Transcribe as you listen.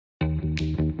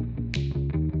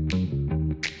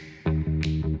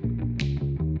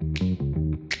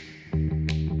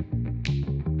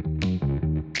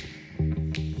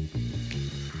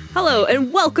Hello,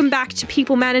 and welcome back to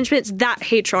People Management's That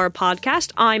HR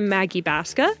podcast. I'm Maggie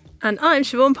Baska. And I'm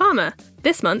Siobhan Palmer.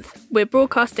 This month, we're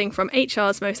broadcasting from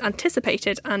HR's most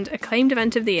anticipated and acclaimed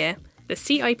event of the year, the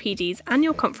CIPD's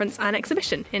annual conference and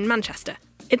exhibition in Manchester.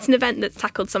 It's an event that's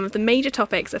tackled some of the major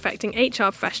topics affecting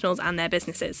HR professionals and their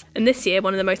businesses. And this year,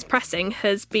 one of the most pressing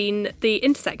has been the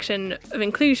intersection of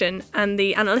inclusion and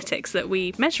the analytics that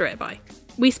we measure it by.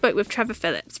 We spoke with Trevor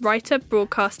Phillips, writer,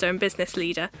 broadcaster and business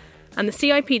leader, and the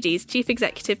CIPD's Chief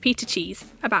Executive Peter Cheese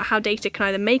about how data can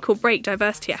either make or break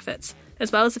diversity efforts,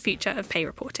 as well as the future of pay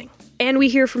reporting. And we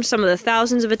hear from some of the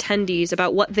thousands of attendees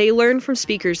about what they learned from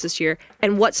speakers this year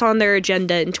and what's on their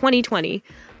agenda in 2020.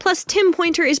 Plus, Tim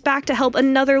Pointer is back to help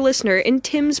another listener in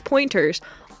Tim's Pointers.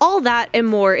 All that and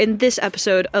more in this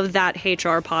episode of That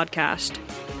HR podcast.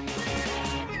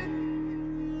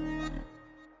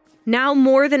 Now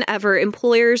more than ever,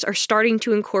 employers are starting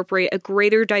to incorporate a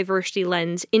greater diversity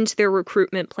lens into their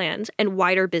recruitment plans and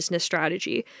wider business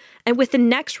strategy. And with the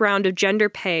next round of gender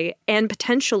pay and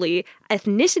potentially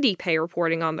ethnicity pay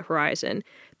reporting on the horizon,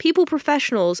 people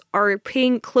professionals are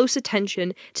paying close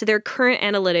attention to their current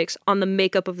analytics on the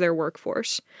makeup of their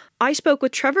workforce. I spoke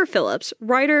with Trevor Phillips,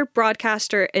 writer,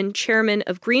 broadcaster, and chairman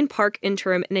of Green Park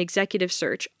Interim and Executive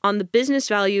Search, on the business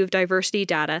value of diversity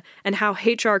data and how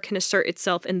HR can assert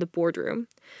itself in the boardroom.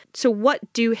 So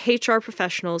what do HR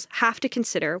professionals have to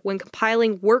consider when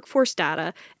compiling workforce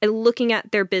data and looking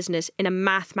at their business in a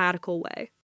mathematical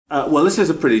way? Well, this is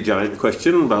a pretty giant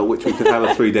question about which we could have a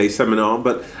 3-day seminar,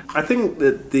 but I think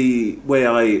that the way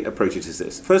I approach it is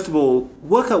this. First of all,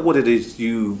 work out what it is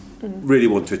you really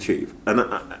want to achieve. And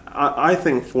I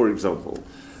think, for example,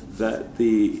 that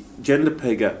the gender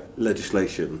pay gap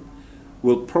legislation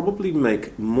will probably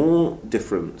make more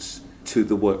difference to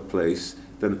the workplace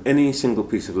than any single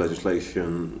piece of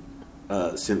legislation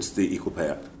since the Equal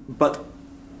Pay Act. But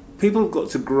people have got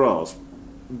to grasp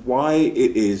why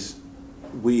it is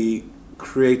we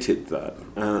created that.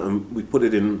 We put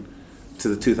it in to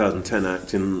the 2010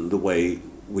 Act in the way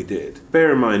we did.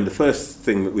 Bear in mind, the first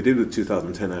thing that we did with the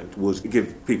 2010 Act was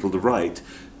give people the right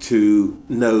to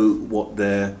know what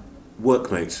their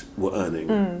workmates were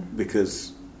earning,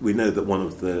 because we know that one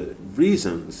of the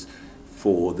reasons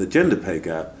for the gender pay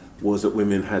gap was that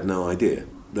women had no idea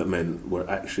that men were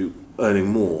actually earning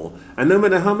more. And no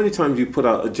matter how many times you put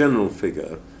out a general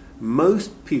figure,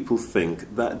 most people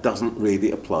think that doesn't really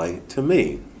apply to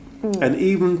me. And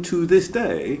even to this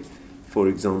day, for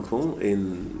example,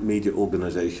 in media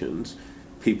organisations,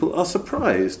 people are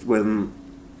surprised when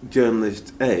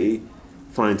journalist A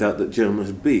finds out that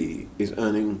journalist B is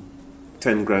earning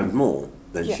 10 grand more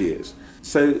than she is.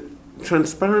 So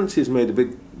transparency has made a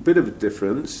bit of a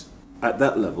difference at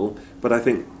that level, but I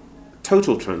think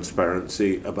total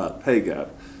transparency about pay gap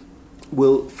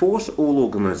will force all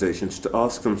organisations to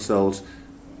ask themselves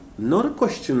not a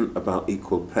question about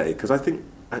equal pay, because I think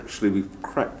actually we've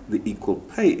cracked the equal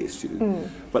pay issue,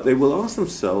 but they will ask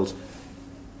themselves,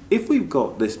 if we've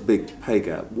got this big pay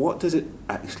gap, what does it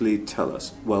actually tell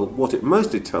us? Well, what it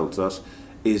mostly tells us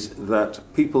is that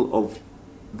people of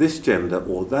this gender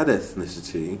or that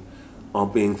ethnicity are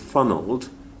being funneled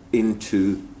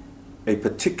into a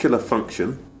particular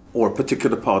function or a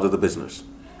particular part of the business.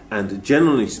 And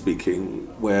generally speaking,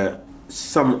 where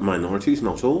some minorities,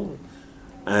 not all,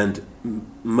 and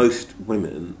most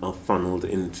women are funneled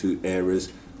into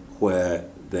areas where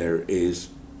there is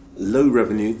low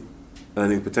revenue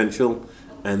earning potential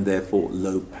and therefore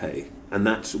low pay. And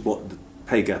that's what the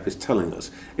pay gap is telling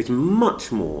us. It's much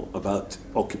more about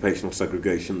occupational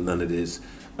segregation than it is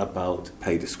about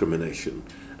pay discrimination.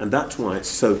 And that's why it's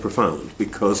so profound,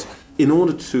 because in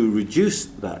order to reduce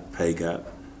that pay gap,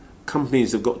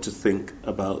 companies have got to think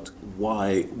about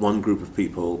why one group of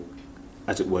people,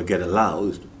 as it were, get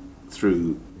allowed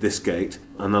through this gate,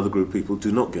 another group of people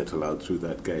do not get allowed through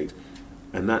that gate.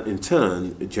 And that, in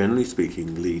turn, generally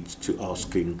speaking, leads to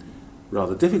asking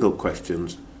rather difficult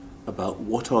questions about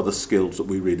what are the skills that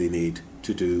we really need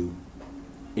to do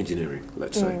engineering,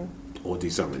 let's say, or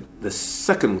design. The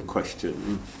second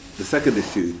question, the second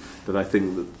issue that I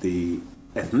think that the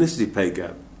ethnicity pay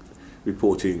gap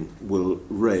reporting will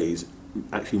raise,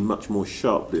 actually much more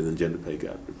sharply than gender pay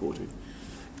gap reporting,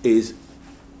 is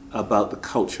about the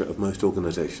culture of most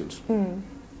organisations.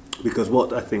 Because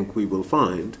what I think we will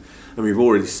find, and we've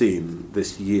already seen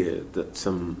this year that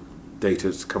some data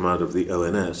has come out of the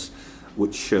ONS,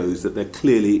 which shows that there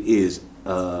clearly is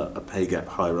a pay gap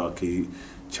hierarchy.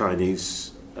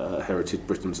 Chinese heritage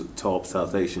Britons at the top,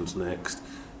 South Asians next,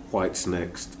 whites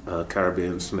next,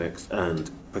 Caribbeans next,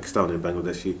 and Pakistani and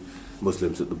Bangladeshi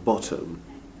Muslims at the bottom.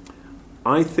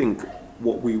 I think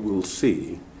what we will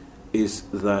see is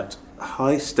that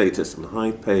high status and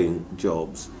high paying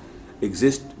jobs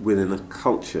exist within a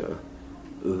culture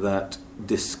that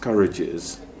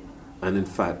discourages and in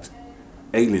fact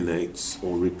alienates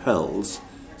or repels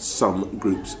some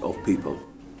groups of people.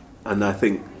 And I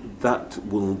think that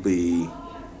will be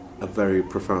a very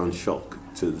profound shock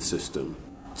to the system,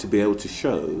 to be able to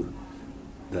show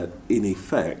that in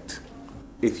effect,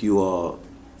 if you are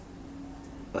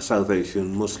a South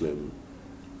Asian Muslim,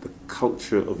 the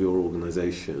culture of your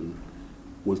organisation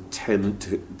will tend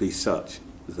to be such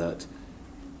that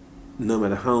no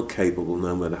matter how capable,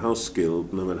 no matter how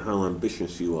skilled, no matter how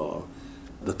ambitious you are,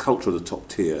 the culture of the top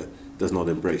tier does not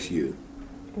embrace you.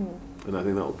 And I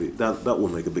think that will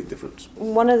make a big difference.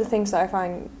 One of the things that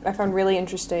I found really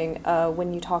interesting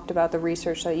when you talked about the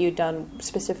research that you'd done,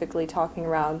 specifically talking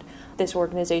around this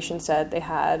organization said they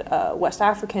had West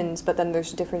Africans, but then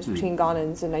there's a difference between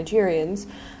Ghanaians and Nigerians.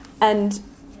 And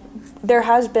there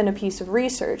has been a piece of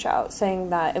research out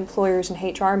saying that employers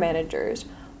and HR managers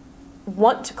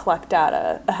want to collect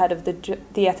data ahead of the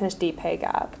ethnicity pay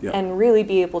gap and really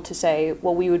be able to say,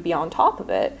 well, we would be on top of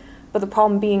it. But the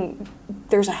problem being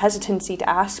there's a hesitancy to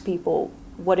ask people,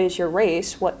 what is your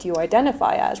race? What do you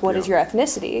identify as? What is your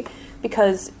ethnicity?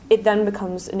 Because it then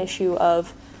becomes an issue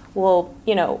of, well,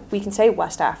 we can say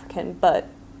West African, but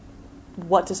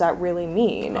what does that really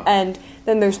mean? Oh. And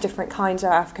then there's different kinds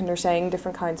of African, they're saying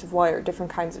different kinds of white or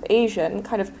different kinds of Asian.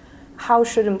 Kind of how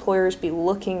should employers be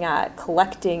looking at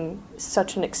collecting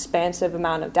such an expansive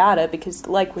amount of data? Because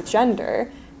like with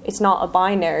gender, it's not a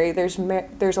binary. There's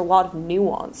a lot of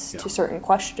nuance to certain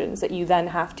questions that you then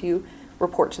have to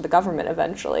report to the government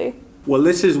eventually. Well,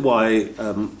 this is why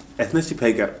ethnicity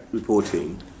pay gap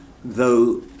reporting,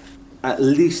 though at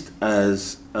least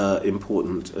as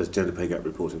important as gender pay gap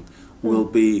reporting, will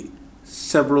be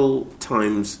several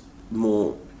times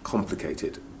more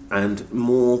complicated and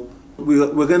more.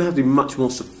 We're going to have to be much more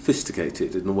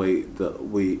sophisticated in the way that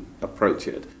we approach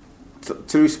it.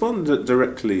 To respond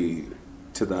directly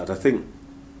to that, I think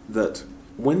that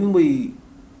when we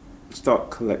start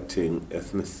collecting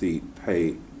ethnicity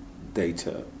pay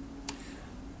data,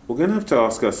 we're going to have to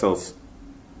ask ourselves,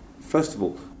 first of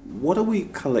all, what are we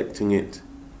collecting it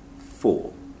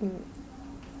for?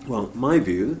 Well, my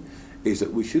view is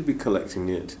that we should be collecting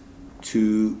it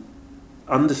to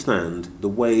understand the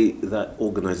way that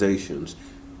organizations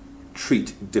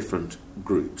treat different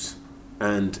groups.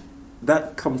 And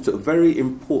that comes to a very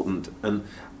important, and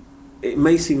it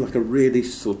may seem like a really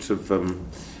sort of almost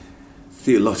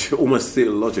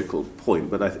theological point,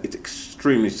 but it's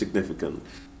extremely significant.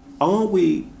 Are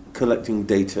we collecting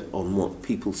data on what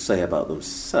people say about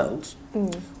themselves,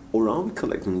 or are we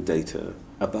collecting data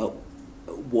about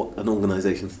what an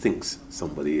organisation thinks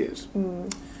somebody is?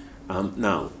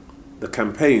 Now, the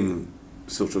campaign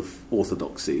sort of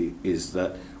orthodoxy is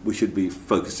that we should be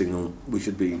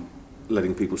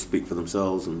letting people speak for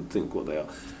themselves and think what they are,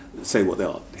 say what they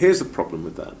are. Here's the problem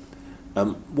with that.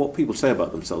 What people say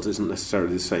about themselves isn't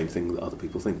necessarily the same thing that other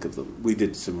people think of them. We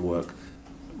did some work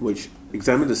which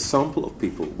examined a sample of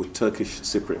people with Turkish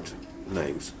Cypriot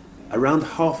names. Around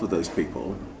half of those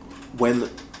people, when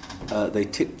they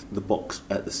ticked the box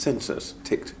at the census,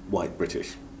 ticked white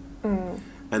British.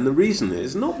 And the reason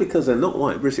is not because they're not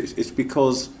white British, it's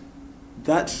because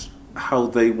that's how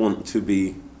they want to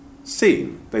be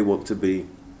seen. They want to be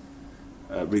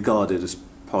regarded as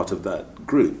part of that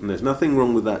group, and there's nothing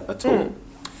wrong with that at all.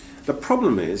 The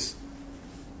problem is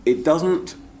it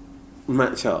doesn't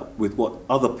match up with what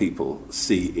other people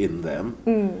see in them,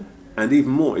 and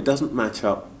even more, it doesn't match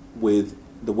up with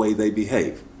the way they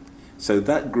behave. So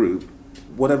that group,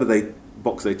 whatever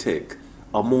box they tick,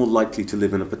 are more likely to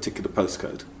live in a particular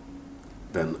postcode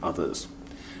than others.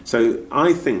 So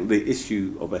I think the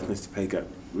issue of ethnicity pay gap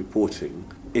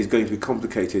reporting is going to be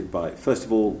complicated by, first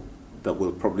of all, that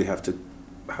we'll probably have to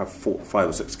have 5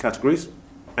 or 6 categories.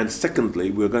 And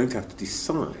secondly, we're going to have to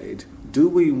decide, do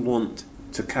we want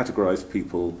to categorise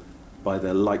people by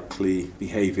their likely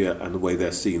behaviour and the way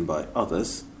they're seen by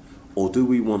others, or do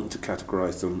we want to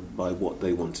categorise them by what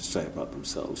they want to say about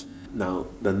themselves? Now,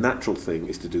 the natural thing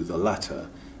is to do the latter.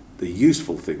 The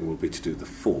useful thing will be to do the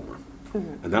former.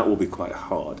 And that will be quite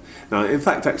hard. Now, in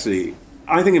fact, actually,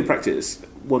 I think in practice,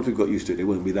 once we've got used to it, it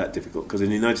won't be that difficult, because in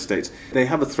the United States, they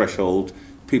have a threshold,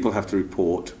 people have to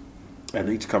report, and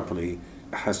each company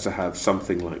has to have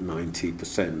something like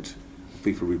 90% of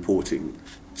people reporting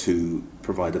to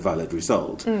provide a valid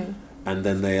result. And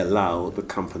then they allow the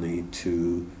company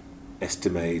to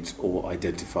estimate or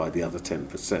identify the other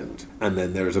 10%. And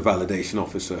then there is a validation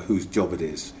officer whose job it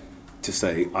is to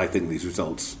say, I think these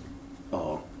results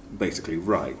are basically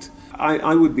right.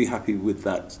 I would be happy with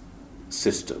that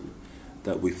system.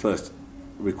 that we first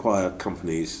require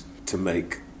companies to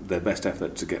make their best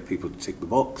effort to get people to tick the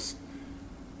box,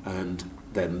 and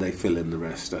then they fill in the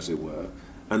rest, as it were.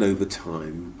 And over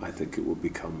time, I think it will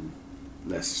become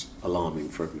less alarming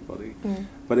for everybody.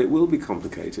 But it will be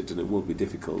complicated and it will be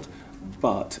difficult.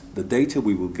 But the data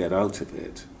we will get out of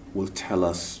it will tell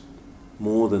us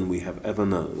more than we have ever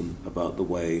known about the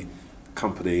way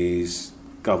companies,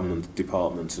 government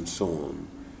departments and so on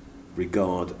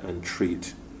regard and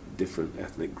treat different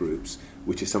ethnic groups,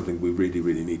 which is something we really,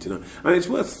 really need to know. And it's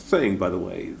worth saying, by the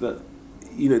way, that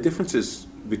differences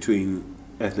between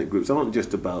ethnic groups aren't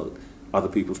just about other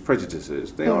people's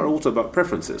prejudices. They are also about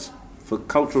preferences. For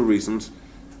cultural reasons,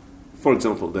 for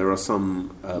example, there are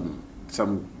some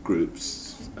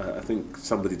groups, I think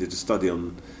somebody did a study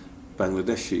on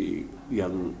Bangladeshi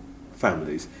young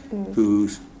families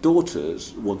whose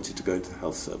daughters wanted to go into the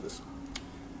health service.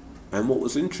 And what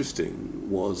was interesting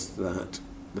was that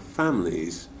the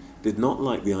families did not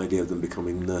like the idea of them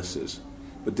becoming nurses,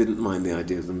 but didn't mind the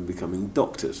idea of them becoming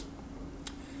doctors.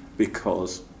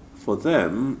 Because for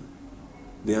them,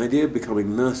 the idea of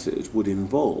becoming nurses would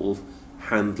involve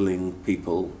handling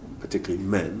people, particularly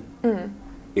men,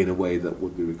 in a way that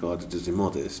would be regarded as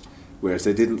immodest, whereas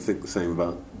they didn't think the same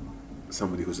about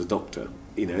somebody who's a doctor.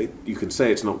 You can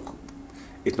say it's not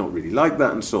really like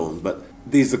that and so on, but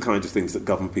these are the kinds of things that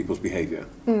govern people's behaviour.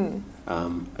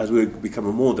 As we become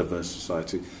a more diverse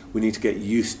society, we need to get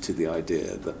used to the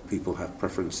idea that people have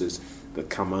preferences that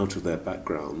come out of their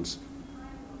backgrounds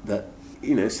that,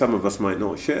 some of us might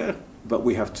not share, but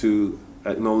we have to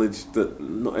acknowledge that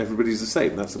not everybody's the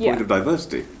same. That's the point of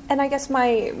diversity. And I guess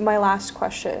my last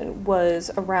question was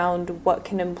around what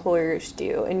can employers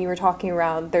do? And you were talking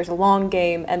around there's a long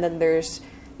game and then there's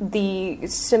the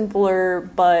simpler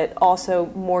but also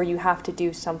more you have to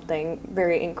do something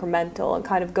very incremental, and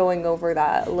kind of going over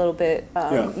that a little bit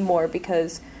more,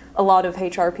 because a lot of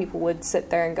HR people would sit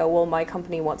there and go, well, my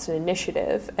company wants an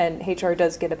initiative, and HR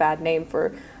does get a bad name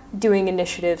for doing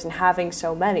initiatives and having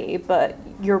so many, but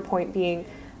your point being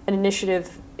an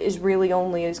initiative is really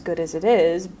only as good as it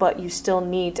is, but you still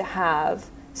need to have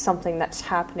something that's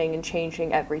happening and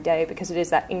changing every day, because it is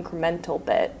that incremental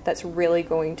bit that's really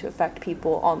going to affect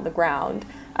people on the ground,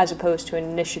 as opposed to an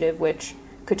initiative which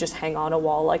could just hang on a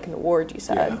wall like an award, you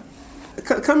said.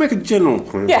 Can I make a general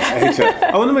point about HR?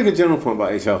 I want to make a general point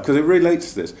about HR because it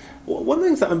relates to this. One of the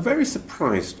things that I'm very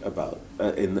surprised about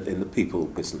in the people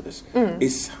business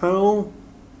is how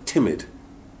timid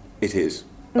it is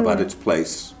about its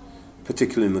place,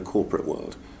 particularly in the corporate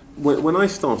world. When I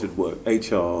started work,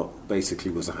 HR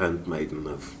basically was a handmaiden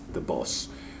of the boss.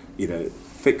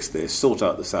 Fix this, sort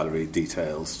out the salary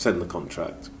details, send the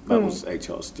contract. That was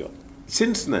HR's job.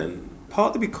 Since then,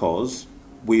 partly because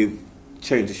we've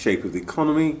changed the shape of the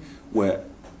economy, where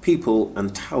people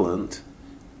and talent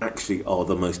actually are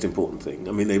the most important thing.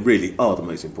 I mean, they really are the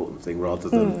most important thing, rather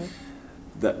than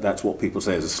that's what people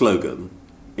say as a slogan.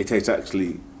 It is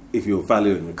actually, if you're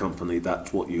valuing a company,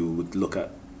 that's what you would look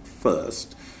at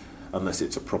first, unless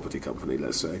it's a property company,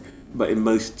 let's say. But in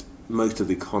most of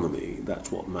the economy,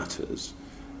 that's what matters.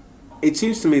 It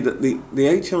seems to me that the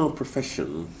HR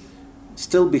profession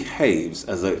still behaves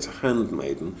as though it's a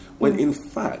handmaiden, when in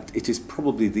fact it is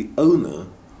probably the owner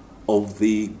of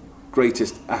the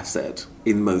greatest asset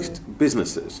in most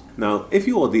businesses. Now, if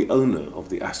you are the owner of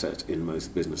the asset in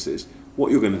most businesses,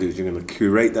 what you're going to do is you're going to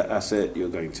curate that asset, you're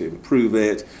going to improve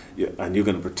it, and you're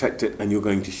going to protect it, and you're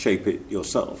going to shape it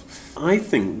yourself. I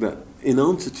think that, in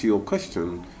answer to your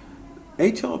question,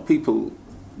 HR people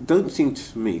don't seem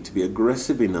to me to be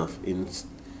aggressive enough in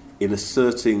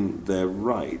asserting their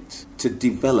right to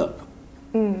develop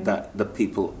the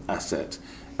people asset.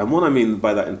 And what I mean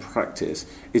by that in practice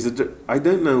is that I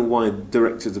don't know why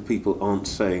directors of people aren't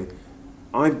saying,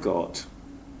 I've got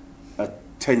a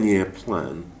 10-year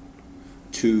plan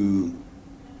to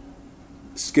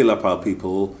skill up our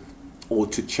people, or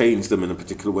to change them in a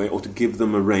particular way, or to give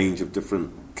them a range of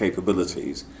different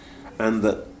capabilities, and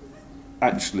that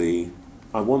actually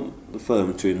I want the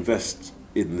firm to invest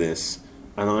in this,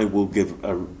 and I will give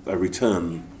a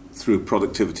return through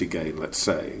productivity gain, let's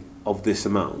say, of this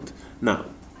amount. Now,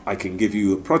 I can give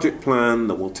you a project plan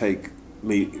that will take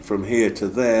me from here to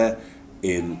there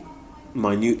in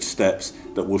minute steps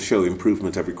that will show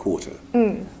improvement every quarter.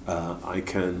 I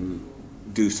can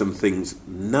do some things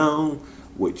now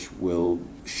which will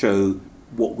show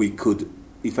what we could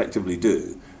effectively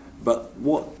do. But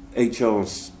what HR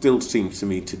still seems to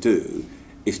me to do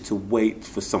is to wait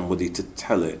for somebody to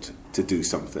tell it to do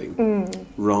something,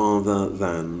 rather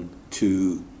than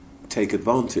to take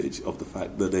advantage of the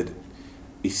fact that it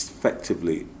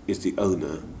effectively is the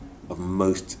owner of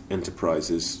most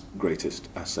enterprises' greatest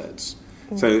assets.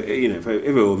 So, if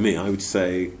it were me, I would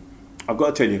say, I've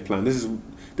got a 10-year plan. This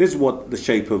is what the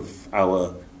shape of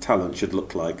our talent should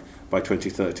look like by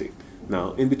 2030.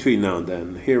 Now, in between now and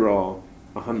then, here are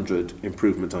 100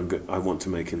 improvements I want to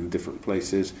make in different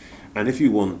places. And if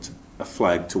you want a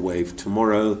flag to wave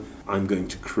tomorrow, I'm going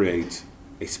to create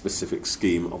a specific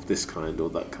scheme of this kind or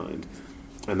that kind.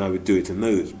 And I would do it in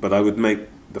those. But I would make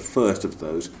the first of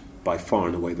those by far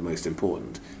and away the most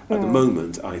important. At the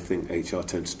moment, I think HR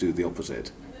tends to do the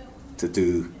opposite. To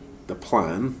do the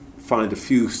plan, find a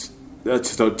few,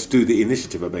 to do the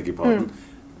initiative, I beg your pardon,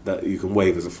 that you can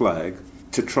wave as a flag,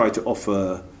 to try to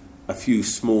offer a few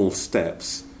small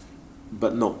steps,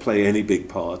 but not play any big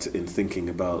part in thinking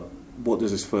about what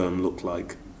does this firm look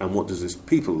like and what does this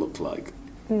people look like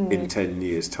in 10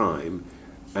 years' time.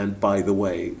 And by the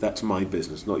way, that's my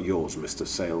business, not yours, Mr.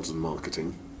 Sales and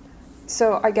Marketing.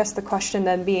 So I guess the question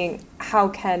then being, how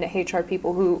can HR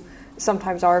people who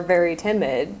sometimes are very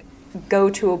timid go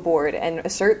to a board and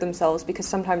assert themselves, because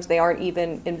sometimes they aren't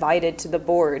even invited to the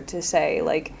board to say,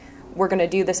 like, we're going to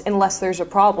do this unless there's a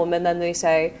problem, and then they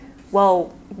say,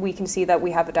 well, we can see that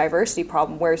we have a diversity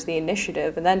problem, where's the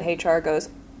initiative? And then HR goes,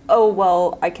 oh,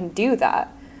 well, I can do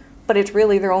that. But it's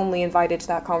really they're only invited to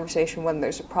that conversation when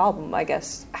there's a problem, I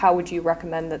guess. How would you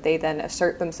recommend that they then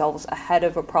assert themselves ahead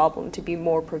of a problem to be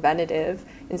more preventative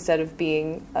instead of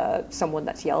being someone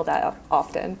that's yelled at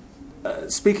often?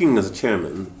 Speaking as a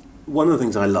chairman, one of the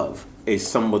things I love is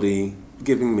somebody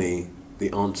giving me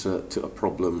the answer to a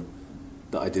problem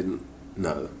that I didn't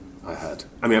know I had.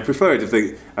 I mean, I prefer it if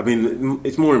they... I mean,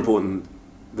 it's more important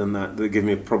than that. They give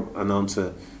me an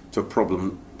answer to a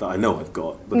problem that I know I've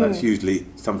got, but that's usually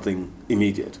something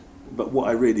immediate. But what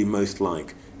I really most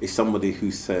like is somebody who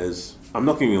says, I'm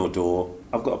knocking on your door,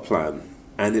 I've got a plan,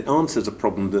 and it answers a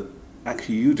problem that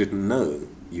actually you didn't know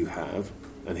you have,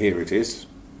 and here it is,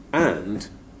 and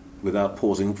without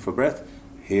pausing for breath,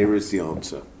 here is the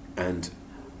answer, and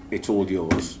it's all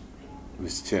yours,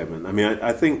 Mr. Chairman. I mean,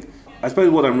 I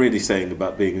suppose what I'm really saying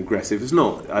about being aggressive is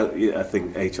not, I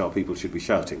think HR people should be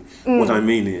shouting. What I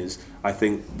mean is, I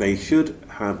think they should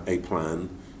have a plan,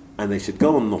 and they should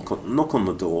go and knock on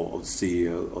the door of the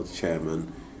CEO or the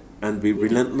chairman and be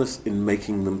relentless in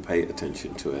making them pay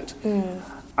attention to it.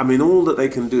 I mean, all that they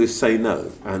can do is say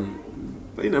no, and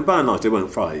by and large they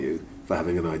won't fire you for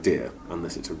having an idea,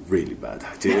 unless it's a really bad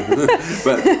idea.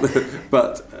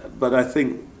 but I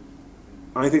think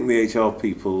the HR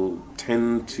people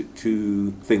tend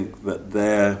to think that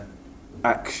their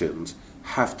actions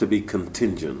have to be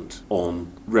contingent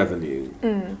on revenue,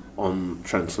 on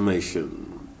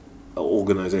transformation,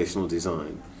 organisational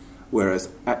design, whereas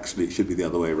actually it should be the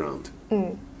other way around.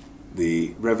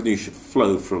 The revenue should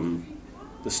flow from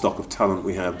the stock of talent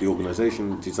we have, the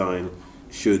organisation design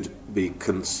should be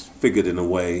configured in a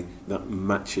way that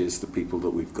matches the people that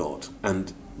we've got.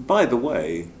 And by the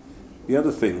way, the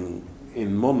other thing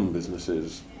in modern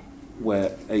businesses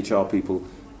where HR people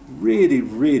really,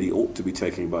 really ought to be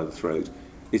taken by the throat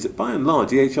is that by and large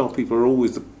the HR people are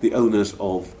always the owners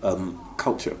of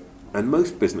culture, and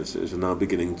most businesses are now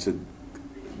beginning to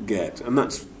get, and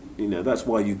that's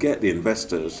why you get the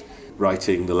investors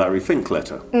writing the Larry Fink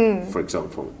letter, for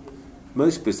example.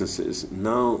 Most businesses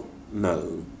now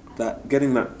know that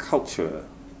getting that culture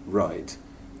right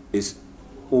is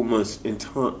almost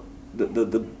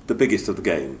the biggest of the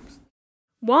games.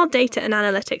 While data and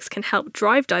analytics can help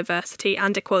drive diversity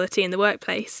and equality in the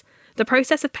workplace, the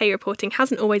process of pay reporting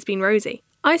hasn't always been rosy.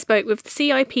 I spoke with the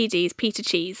CIPD's Peter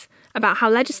Cheese about how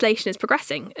legislation is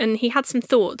progressing, and he had some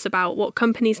thoughts about what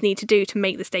companies need to do to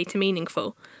make this data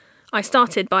meaningful. I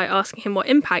started by asking him what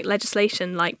impact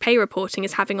legislation like pay reporting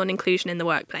is having on inclusion in the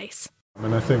workplace. I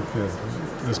mean, I think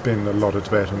there's been a lot of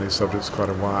debate on these subjects for quite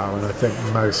a while, and I think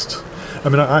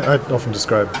I often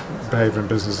describe behaviour in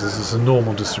businesses as a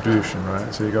normal distribution,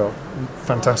 right? So you got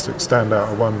fantastic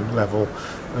standout at one level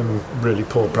and really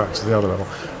poor practice at the other level.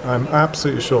 I'm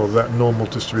absolutely sure that normal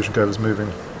distribution curve is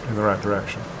moving in the right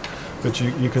direction. But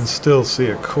you can still see,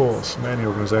 of course, many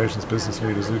organisations, business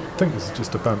leaders who think this is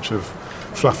just a bunch of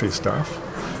fluffy stuff.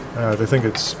 They think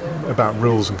it's about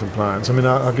rules and compliance. I mean,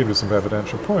 I'll give you some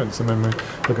evidential points. I mean, we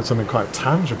look at something quite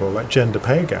tangible like gender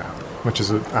pay gap, which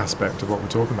is an aspect of what we're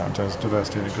talking about in terms of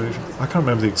diversity and inclusion. I can't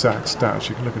remember the exact stats,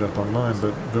 you can look it up online,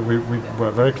 but we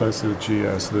work very closely with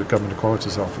GS, the Government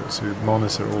Equalities Office, who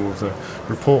monitor all of the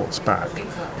reports back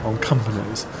on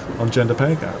companies on gender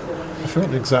pay gap. I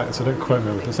forgot the exact, so don't quote me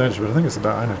on the percentage, but I think it's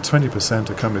about, 20%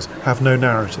 of companies have no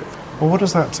narrative. Well, what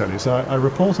does that tell you? So I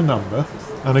report a number,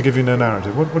 and I give you no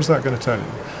narrative, what is that going to tell you?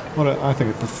 What I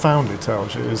think it profoundly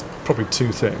tells you is probably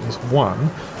two things.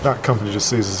 One, that company just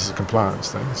sees this as a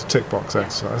compliance thing. It's a tick box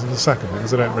exercise. And the second thing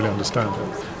is they don't really understand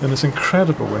it. And it's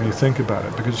incredible when you think about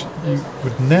it, because you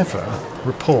would never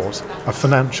report a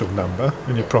financial number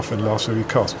in your profit and loss or your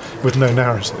cost with no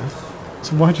narrative.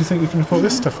 So why do you think you can report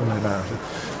this stuff with no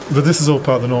narrative? But this is all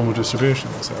part of the normal distribution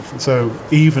and stuff. So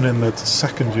even in the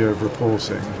second year of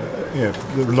reporting, there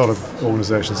are a lot of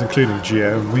organisations, including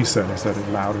Geo, and we certainly said it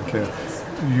loud and clear,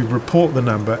 you report the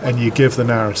number and you give the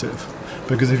narrative.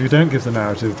 Because if you don't give the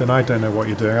narrative, then I don't know what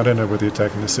you're doing, I don't know whether you're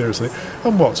taking this seriously,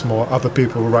 and what's more, other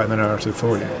people will write the narrative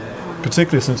for you.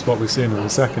 Particularly since what we've seen in the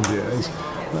second year is,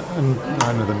 and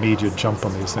I know the media jump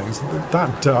on these things,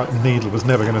 that dark needle was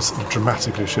never going to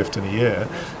dramatically shift in a year,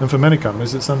 and for many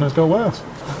companies it sometimes got worse.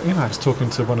 I was talking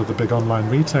to one of the big online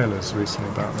retailers recently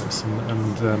about this,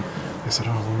 and they said,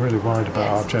 we're really worried about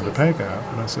our gender pay gap,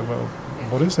 and I said, well,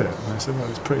 what is it? And they said, well,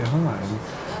 it's pretty high,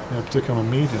 and, particularly on a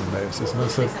median basis. And I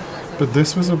said, but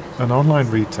this was an online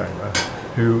retailer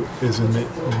who is in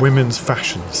the women's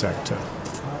fashion sector.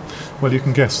 Well, you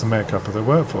can guess the makeup of the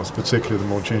workforce, particularly the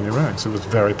more junior ranks. It was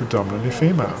very predominantly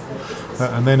female.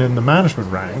 And then in the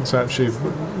management ranks, actually,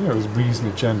 it was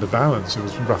reasonably gender balanced. It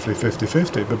was roughly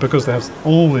 50-50. But because there's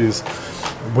all these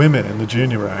women in the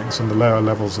junior ranks and the lower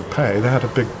levels of pay, they had a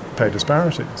big pay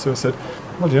disparity. So I said,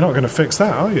 well, you're not going to fix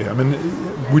that, are you? I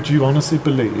mean, would you honestly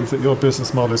believe that your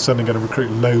business model is suddenly going to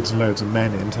recruit loads and loads of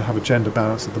men in to have a gender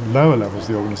balance at the lower levels of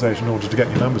the organisation in order to get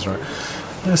your numbers right?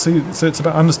 Yeah, so it's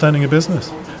about understanding your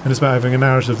business, and it's about having a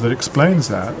narrative that explains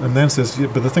that, and then says,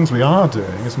 but the things we are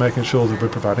doing is making sure that we're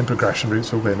providing progression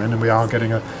routes for women, and we are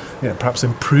getting perhaps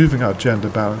improving our gender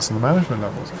balance in the management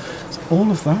levels. So all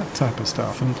of that type of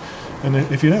stuff, and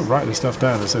if you don't write this stuff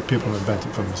down, it's that people invent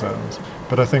it for themselves.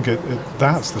 But I think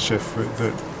that's the shift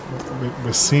that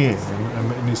we're seeing,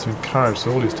 and it needs to be encouraged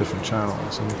to all these different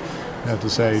channels, and to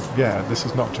say, this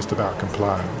is not just about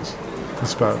compliance,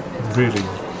 it's about really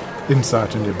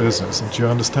insight in your business, and do you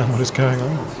understand what is going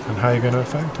on and how you're going to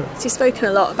affect it. So you've spoken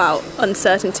a lot about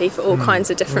uncertainty for all kinds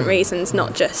of different reasons,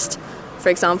 not just, for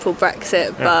example,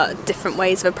 Brexit, but different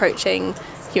ways of approaching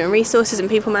human resources and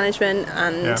people management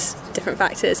and different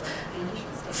factors.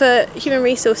 For human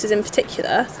resources in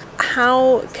particular,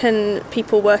 how can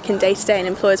people working day-to-day and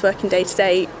employers working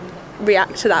day-to-day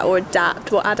react to that or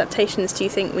adapt? What adaptations do you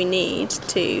think we need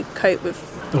to cope with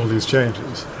all these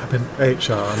changes? I mean,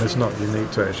 HR, and it's not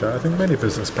unique to HR, I think many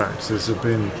business practices have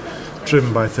been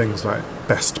driven by things like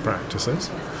best practices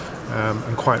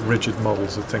and quite rigid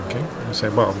models of thinking. You say,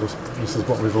 well, this is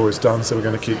what we've always done, so we're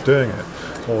going to keep doing it.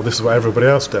 Or this is what everybody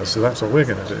else does, so that's what we're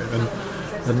going to do.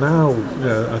 And now,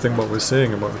 I think what we're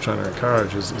seeing and what we're trying to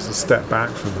encourage is a step back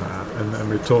from that. And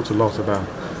we've talked a lot about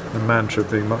the mantra of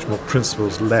being much more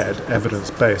principles-led,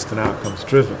 evidence-based and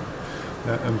outcomes-driven.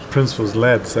 And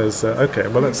principles-led says,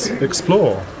 let's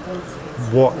explore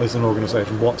what as an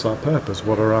organisation, what's our purpose,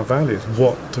 what are our values,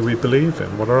 what do we believe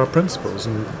in, what are our principles.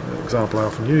 And the example I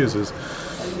often use is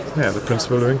the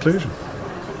principle of inclusion.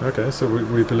 Okay, so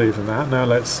we believe in that. Now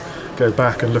let's go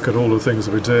back and look at all the things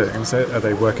that we're doing and say, are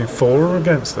they working for or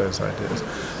against those ideas?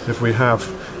 If we have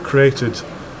created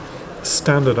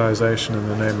standardisation in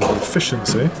the name of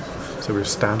efficiency, so we've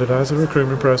standardised the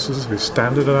recruitment processes, we've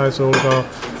standardised all of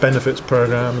our benefits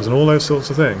programs and all those sorts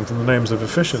of things in the names of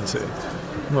efficiency.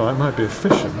 Well, that might be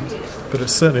efficient, but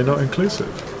it's certainly not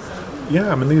inclusive.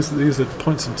 These are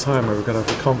points in time where we're going to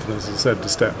have the confidence, as I said, to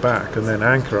step back and then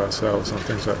anchor ourselves on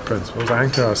things like principles,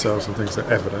 anchor ourselves on things like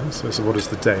evidence. So what is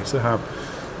the data?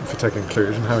 If you take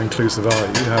inclusion, how inclusive are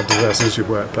you? How diverse is your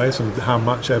workplace? And how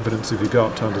much evidence have you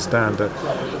got to understand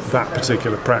that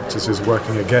particular practice is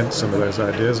working against some of those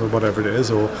ideas or whatever it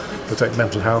is? Or to take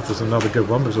mental health as another good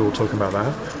one, because we're all talking about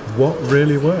that. What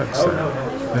really works there?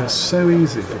 And it's so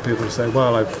easy for people to say,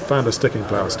 well, I've found a sticking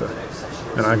plaster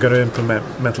and I'm going to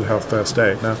implement mental health first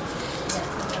aid. Now,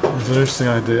 it's an interesting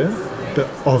idea that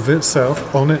of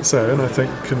itself, on its own, I think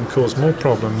can cause more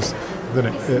problems than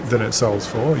it solves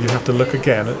for. You have to look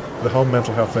again at the whole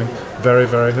mental health thing very,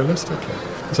 very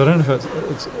holistically. So I don't know if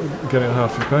it's getting at the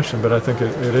heart of your question, but I think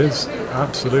it is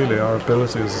absolutely our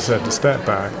ability, as I said, to step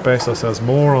back, base ourselves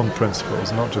more on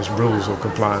principles, not just rules or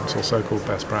compliance or so-called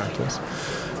best practice,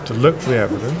 to look for the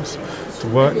evidence, to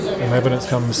work, and evidence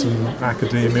comes from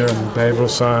academia and behavioural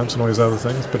science and all these other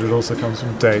things, but it also comes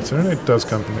from data, and it does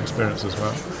come from experience as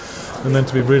well. And then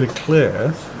to be really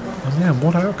clear,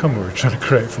 what outcome are we trying to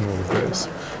create from all of this?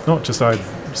 Not just I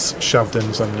shoved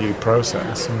in some new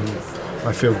process and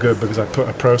I feel good because I put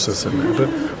a process in there, but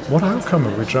what outcome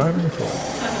are we driving for?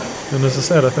 And as I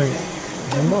said, I think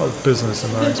a lot of business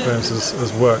in my experience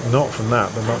has worked not from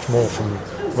that, but much more from,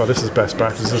 well, this is best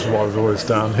practice, this is what I've always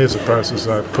done, here's a process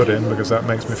I put in because that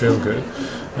makes me feel good,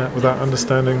 without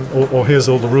understanding, or here's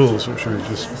all the rules which we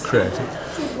just created,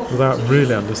 without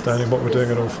really understanding what we're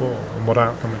doing it all for and what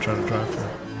outcome we're trying to drive for.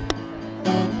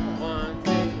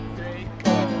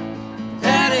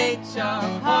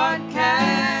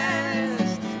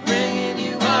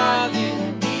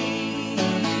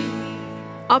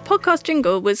 Our podcast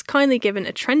jingle was kindly given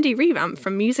a trendy revamp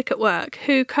from Music at Work,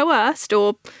 who coerced,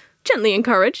 or gently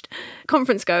encouraged,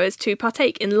 conference goers to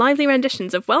partake in lively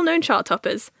renditions of well-known chart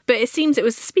toppers. But it seems it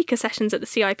was the speaker sessions at the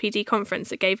CIPD conference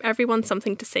that gave everyone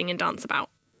something to sing and dance about.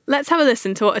 Let's have a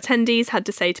listen to what attendees had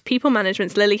to say to People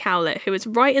Management's Lily Howlett, who was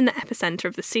right in the epicentre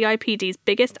of the CIPD's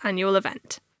biggest annual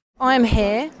event. I'm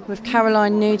here with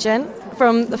Caroline Nugent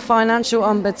from the Financial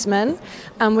Ombudsman,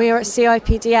 and we are at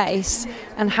CIPD ACE.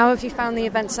 And how have you found the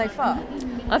event so far?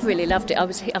 I've really loved it.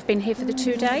 I've been here for the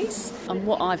 2 days, and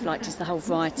what I've liked is the whole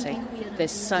variety.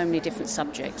 There's so many different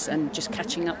subjects, and just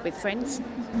catching up with friends.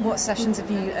 What sessions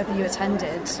have you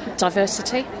attended?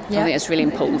 Diversity. Yeah. I think it's really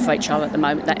important for HR at the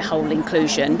moment, that whole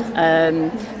inclusion.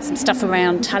 Some stuff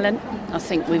around talent. I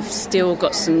think we've still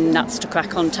got some nuts to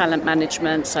crack on talent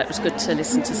management, so it was good to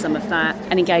listen to some of that.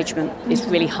 And engagement is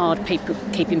really hard,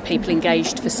 keeping people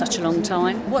engaged for such a long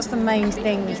time. What's the main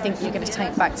thing you think you're going to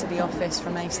take back to the office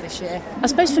from ACE this year? I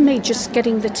suppose for me, just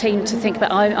getting the team to think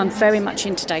about, I'm very much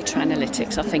into data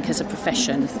analytics. I think as a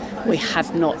profession, we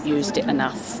have not used it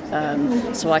enough.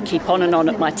 So I keep on and on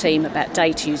at my team about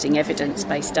data, using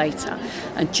evidence-based data,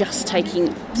 and just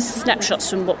taking snapshots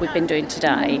from what we've been doing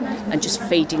today and just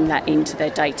feeding that into their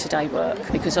day-to-day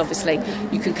work. Because obviously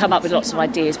you can come up with lots of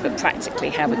ideas, but practically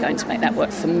how we're going to make that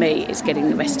work for me is getting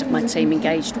the rest of my team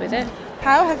engaged with it.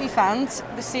 How have you found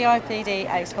the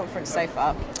CIPD ACE conference so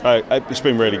far? It's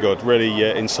been really good, really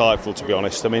insightful, to be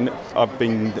honest. I mean, I've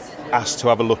been asked to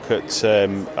have a look at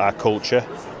our culture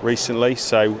recently,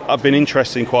 so I've been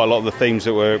interested in quite a lot of the themes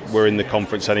that were in the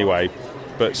conference anyway.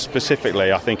 But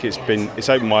specifically, I think it's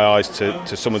opened my eyes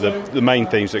to some of the main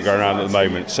themes that go around at the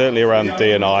moment. Certainly around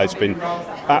D&I, it's been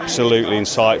absolutely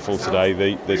insightful today,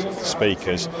 the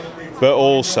speakers. But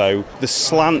also the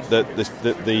slant that the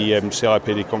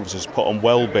CIPD conference has put on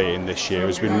well-being this year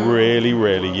has been really,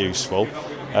 really useful,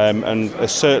 and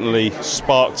has certainly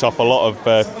sparked off a lot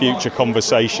of future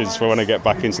conversations for when I get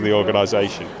back into the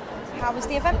organisation. How has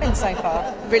the event been so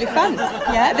far? Really fun.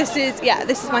 Yeah? This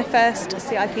is my first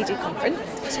CIPD conference.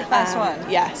 It's your first one?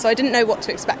 Yeah, so I didn't know what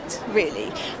to expect,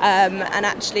 really. And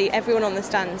actually, everyone on the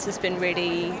stands has been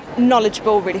really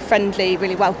knowledgeable, really friendly,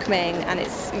 really welcoming, and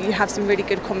you have some really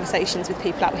good conversations with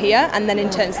people out here. And then in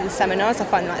terms of the seminars, I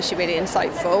find them actually really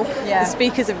insightful. Yeah. The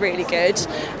speakers are really good.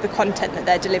 The content that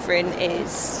they're delivering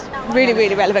is really,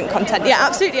 really relevant content. Yeah,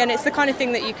 absolutely, and it's the kind of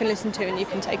thing that you can listen to and you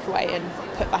can take away and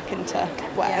put back into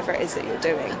whatever it is that you're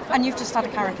doing. And you've just had a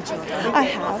caricature done. I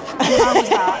have. How was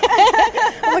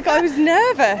that? Oh my God, I was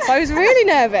nervous. I was really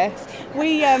nervous.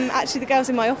 We actually, the girls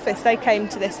in my office, they came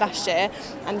to this last year,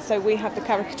 and so we have the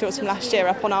caricatures from last year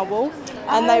up on our wall,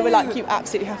 and they were like, you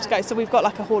absolutely have to go. So we've got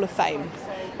like a hall of fame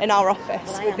in our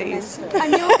office with these.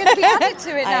 And you're going to be added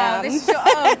to it now. This is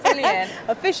brilliant.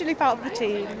 Officially part of the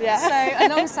team, yeah. So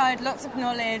alongside lots of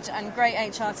knowledge and great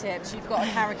HR tips, you've got a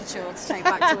caricature to take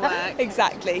back to work.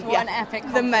 Exactly. What an epic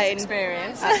conference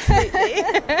experience. Absolutely.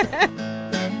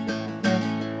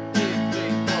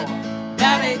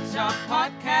 That HR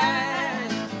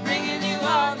podcast, bringing you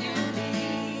all you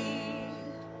need.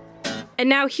 And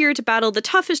now here to battle the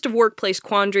toughest of workplace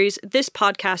quandaries, this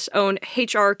podcast's own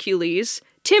HR Hercules,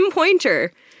 Tim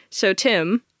Pointer. So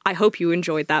Tim, I hope you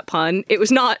enjoyed that pun. It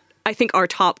was not, I think, our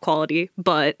top quality,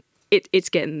 but it's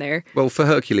getting there. Well, for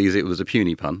Hercules, it was a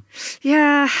puny pun.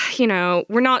 Yeah,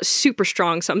 we're not super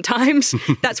strong sometimes.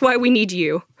 That's why we need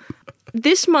you.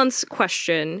 This month's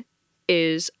question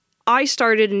is, I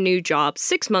started a new job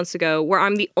 6 months ago where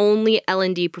I'm the only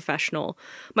L&D professional.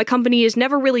 My company has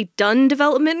never really done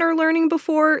development or learning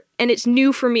before, and it's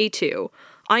new for me too.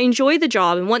 I enjoy the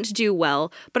job and want to do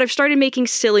well, but I've started making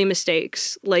silly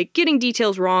mistakes, like getting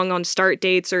details wrong on start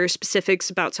dates or specifics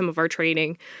about some of our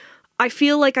training. I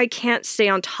feel like I can't stay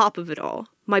on top of it all.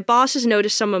 My boss has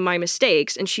noticed some of my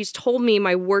mistakes, and she's told me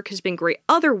my work has been great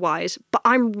otherwise, but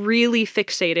I'm really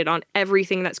fixated on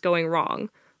everything that's going wrong.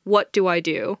 What do I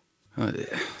do?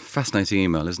 Fascinating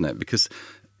email, isn't it? Because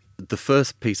the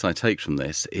first piece I take from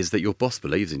this is that your boss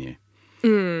believes in you.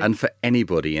 And for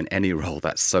anybody in any role,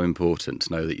 that's so important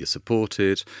to know that you're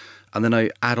supported. And then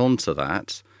I add on to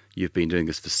that, you've been doing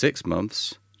this for 6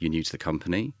 months, you're new to the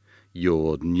company,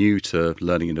 you're new to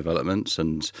learning and development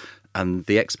and and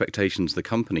the expectations of the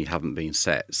company haven't been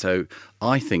set. So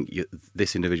I think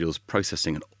this individual's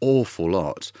processing an awful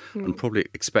lot and probably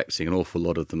expecting an awful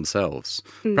lot of themselves,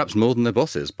 perhaps more than their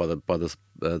bosses by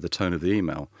the tone of the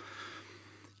email.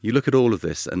 You look at all of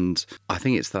this, and I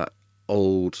think it's that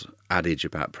old adage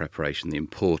about preparation, the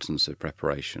importance of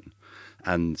preparation,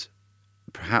 and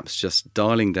perhaps just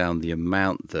dialing down the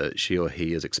amount that she or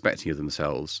he is expecting of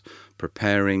themselves,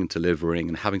 preparing, delivering,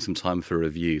 and having some time for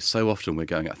review. So often we're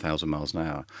going at 1,000 miles an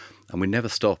hour, and we never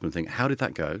stop and think, how did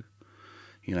that go?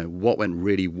 You know, what went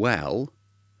really well,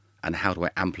 and how do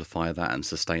I amplify that and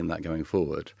sustain that going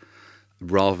forward?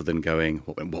 Rather than going,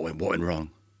 what went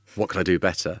wrong? What could I do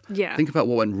better? Yeah. Think about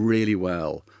what went really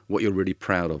well, what you're really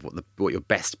proud of, what your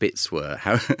best bits were,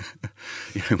 how,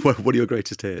 what are your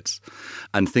greatest hits,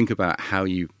 and think about how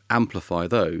you amplify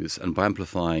those. And by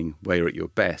amplifying where you're at your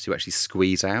best, you actually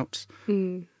squeeze out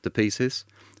the pieces.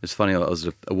 It's funny, I was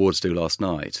at awards do last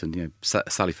night, and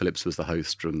Sally Phillips was the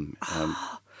host from.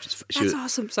 That's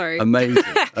awesome. Sorry, amazing,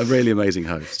 a really amazing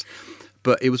host.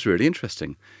 But it was really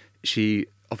interesting. She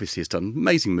obviously has done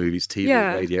amazing movies,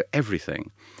 TV, radio,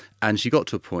 everything. And she got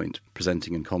to a point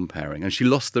presenting and comparing, and she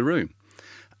lost the room.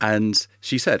 And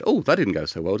she said, oh, that didn't go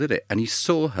so well, did it? And you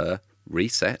saw her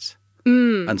reset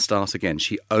and start again.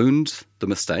 She owned the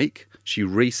mistake, she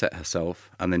reset herself,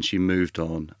 and then she moved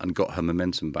on and got her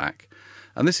momentum back.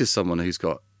 And this is someone who's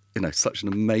got, such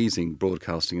an amazing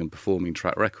broadcasting and performing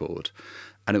track record.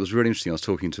 And it was really interesting. I was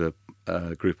talking to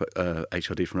a group at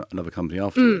HRD from another company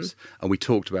afterwards, and we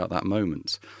talked about that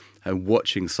moment and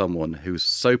watching someone who's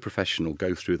so professional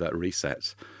go through that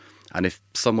reset. And if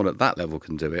someone at that level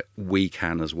can do it, we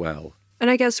can as well.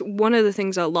 And I guess one of the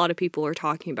things a lot of people are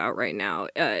talking about right now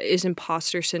is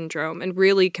imposter syndrome and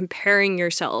really comparing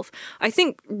yourself, I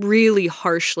think, really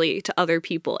harshly to other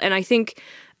people. And I think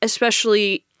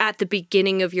especially at the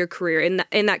beginning of your career,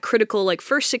 in that critical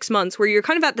first 6 months where you're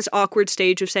kind of at this awkward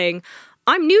stage of saying,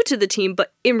 I'm new to the team,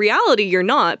 but in reality you're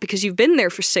not, because you've been there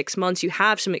for 6 months, you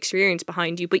have some experience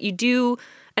behind you, but you do,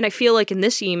 and I feel like in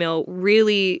this email,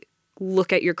 really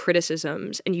look at your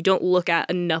criticisms and you don't look at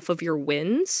enough of your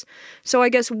wins. So I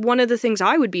guess one of the things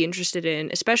I would be interested in,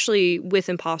 especially with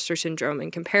imposter syndrome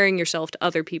and comparing yourself to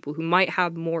other people who might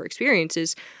have more experience,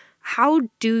 is how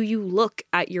do you look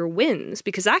at your wins?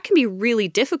 Because that can be really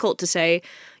difficult to say,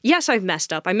 yes, I've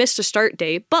messed up, I missed a start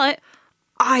date, but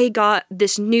I got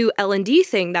this new L&D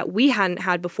thing that we hadn't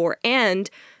had before, and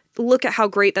look at how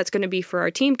great that's going to be for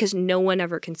our team, because no one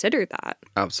ever considered that.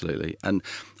 Absolutely. And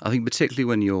I think particularly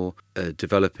when you're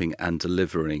developing and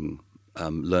delivering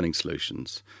learning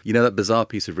solutions, that bizarre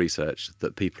piece of research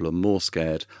that people are more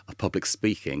scared of public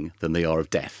speaking than they are of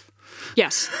death.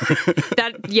 Yes.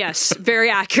 Yes, very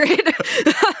accurate.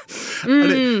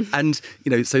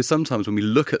 So sometimes when we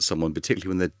look at someone, particularly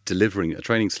when they're delivering a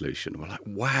training solution, we're like,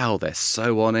 wow, they're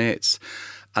so on it.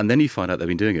 And then you find out they've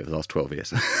been doing it for the last 12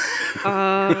 years.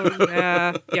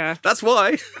 Yeah. That's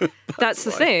why. That's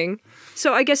the thing.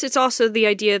 So I guess it's also the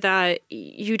idea that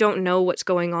you don't know what's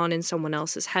going on in someone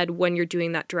else's head when you're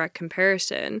doing that direct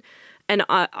comparison. And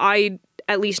I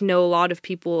at least know a lot of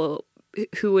people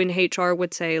who in HR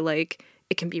would say,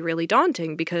 it can be really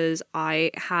daunting because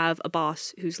I have a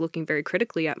boss who's looking very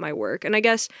critically at my work. And I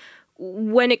guess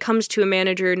when it comes to a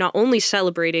manager not only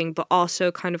celebrating, but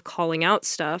also kind of calling out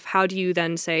stuff, how do you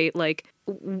then say,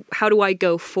 how do I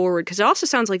go forward? Because it also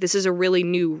sounds like this is a really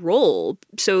new role.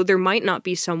 So there might not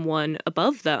be someone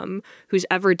above them who's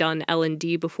ever done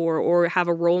L&D before, or have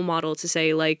a role model to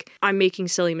say, I'm making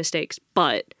silly mistakes,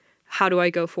 but how do I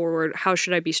go forward? How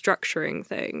should I be structuring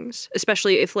things?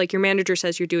 Especially if your manager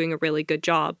says you're doing a really good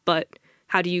job, but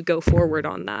how do you go forward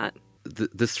on that?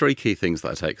 There's three key things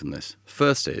that I take from this.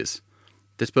 First is,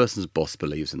 this person's boss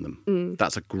believes in them.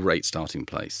 That's a great starting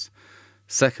place.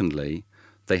 Secondly,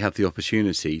 they have the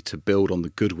opportunity to build on the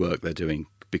good work they're doing,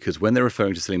 because when they're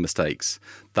referring to silly mistakes,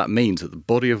 that means that the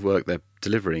body of work they're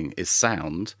delivering is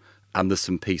sound and there's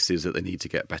some pieces that they need to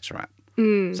get better at.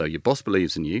 So your boss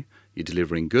believes in you, you're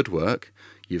delivering good work,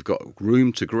 you've got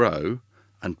room to grow,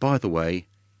 and by the way,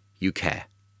 you care.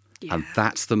 Yeah. And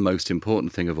that's the most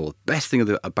important thing of all. The best thing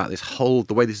about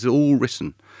the way this is all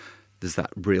written, there's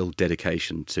that real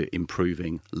dedication to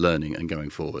improving, learning, and going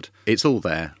forward. It's all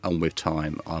there, and with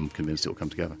time, I'm convinced it will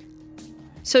come together.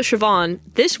 So Siobhan,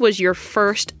 this was your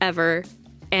first ever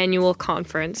annual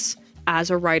conference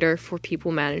as a writer for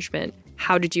people management.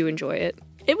 How did you enjoy it?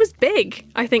 It was big,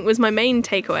 I think, was my main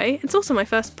takeaway. It's also my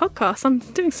first podcast. I'm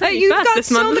doing so many firsts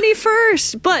this month. You've got so many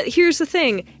firsts. But here's the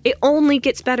thing. It only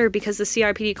gets better because the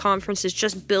CIPD conferences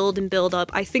just build and build up.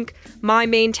 I think my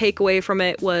main takeaway from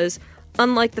it was,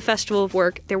 unlike the Festival of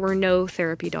Work, there were no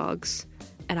therapy dogs.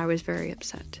 and I was very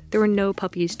upset. There were no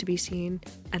puppies to be seen,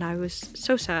 and I was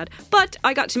so sad. But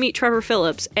I got to meet Trevor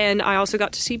Phillips, and I also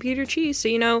got to see Peter Cheese, so,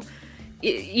 you know,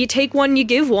 you take one, you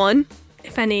give one.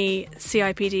 If any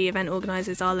CIPD event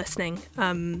organisers are listening,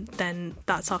 then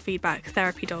that's our feedback.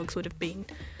 Therapy dogs would have been...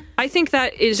 I think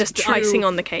that is just true icing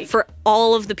on the cake for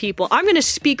all of the people. I'm going to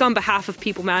speak on behalf of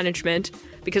people management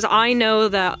because I know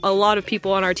that a lot of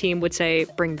people on our team would say,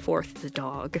 bring forth the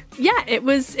dog. Yeah, it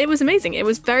was amazing. It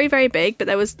was very, very big, but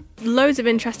there was loads of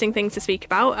interesting things to speak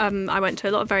about. I went to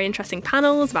a lot of very interesting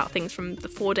panels about things from the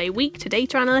 4-day week to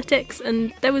data analytics,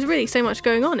 and there was really so much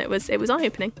going on. It was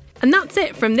eye-opening. And that's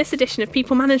it from this edition of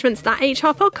People Management's That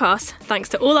HR podcast. Thanks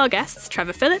to all our guests,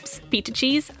 Trevor Phillips, Peter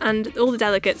Cheese, and all the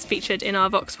delegates featured in our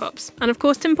Vox Pops. And of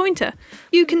course, Tim Pointer.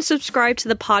 You can subscribe to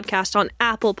the podcast on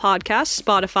Apple Podcasts,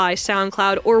 Spotify,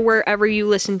 SoundCloud, or wherever you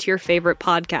listen to your favorite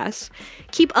podcasts.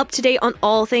 Keep up to date on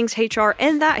all things HR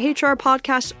and That HR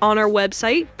podcast on our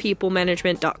website,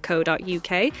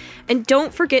 peoplemanagement.co.uk. And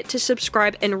don't forget to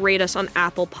subscribe and rate us on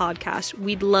Apple Podcasts.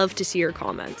 We'd love to see your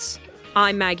comments.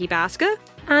 I'm Maggie Baska.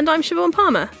 And I'm Siobhan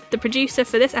Palmer. The producer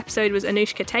for this episode was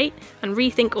Anushka Tate and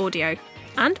Rethink Audio.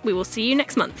 And we will see you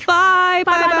next month. Bye.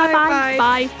 Bye.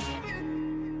 Bye.